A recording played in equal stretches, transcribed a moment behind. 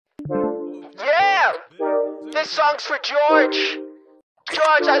This song's for George.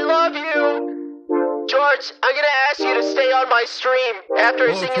 George, I love you. George, I'm gonna ask you to stay on my stream after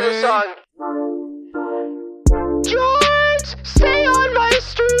I sing you the song. George, stay on my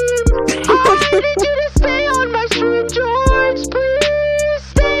stream. I need you to stay on my stream, George. Please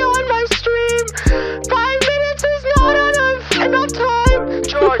stay on my stream. 5 minutes is not enough time.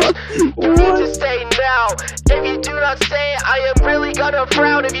 George, you need to stay now. If you do not stay, I am really gonna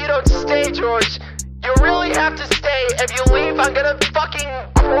frown if you don't stay, George. You really have to stay. If you leave, I'm gonna fucking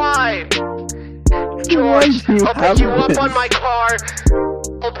cry. George, I'll pick you up on my car.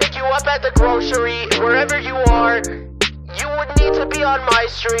 I'll pick you up at the grocery, wherever you are. You would need to be on my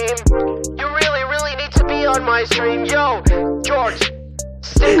stream. You really, really need to be on my stream. Yo, George,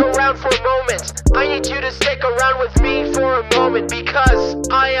 stick around for a moment. I need you to stick around with me for a moment because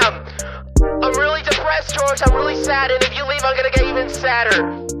I'm really depressed, George. I'm really sad, and if you leave, I'm gonna get even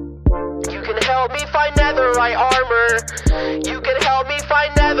sadder. You can help me find netherite armor. You can help me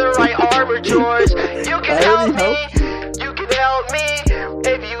find netherite armor, George. You can help me. You can help me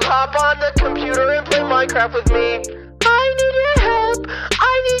if you hop on the computer and play Minecraft with me. I need your help.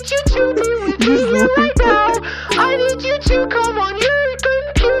 I need you to be with me here right now. I need you to come on your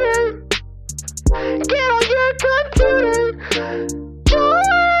computer. Get on your computer.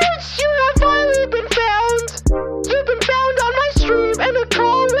 George, you have finally been found. You've been found on my stream and a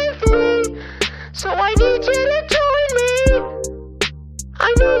call with me. So I need you to join me.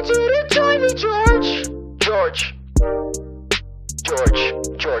 I need you to join me, George.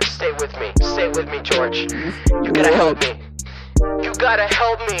 George, stay with me. Stay with me, George. You gotta help me. You gotta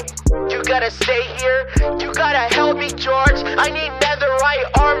help me. You gotta stay here. You gotta help me, George. I need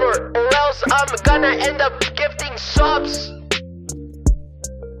netherite armor, or else I'm gonna end up gifting subs.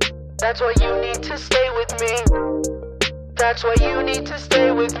 That's why you need to stay with me. That's why you need to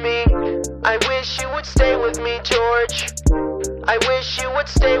stay with me. I wish you would stay with me, George. I wish you would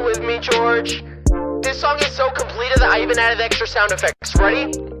stay with me, George. This song is so completed that I even added extra sound effects.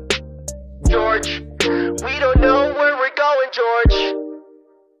 Ready? George, we don't know where we're going, George.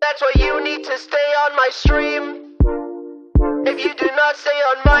 That's why you need to stay on my stream. If you do not stay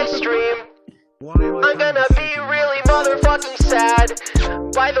on my stream, I'm gonna be really motherfucking sad.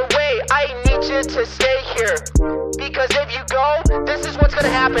 By the way, I need you to stay here. Because if you go, this is what's gonna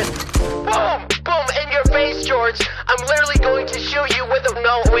happen. Boom! Boom! In your face, George. I'm literally going to shoot you with a...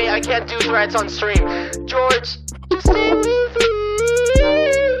 No, wait, I can't do threats on stream. George, just stay with me.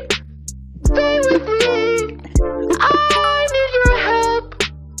 Stay with me. I need your help.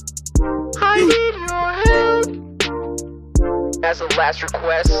 I need your help. As a last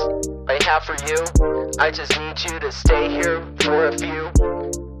request I have for you, I just need you to stay here for a few.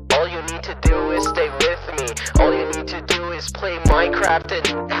 All you need to do is stay with me. All you need to do is play Minecraft and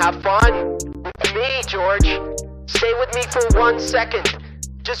have fun with me, George. Stay with me for 1 second.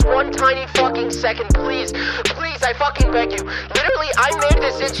 Just one tiny fucking second, please. Please, I fucking beg you. Literally, I made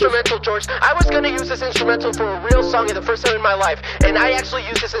this instrumental, George. I was gonna use this instrumental for a real song in the first time in my life. And I actually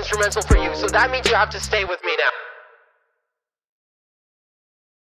used this instrumental for you. So that means you have to stay with me now.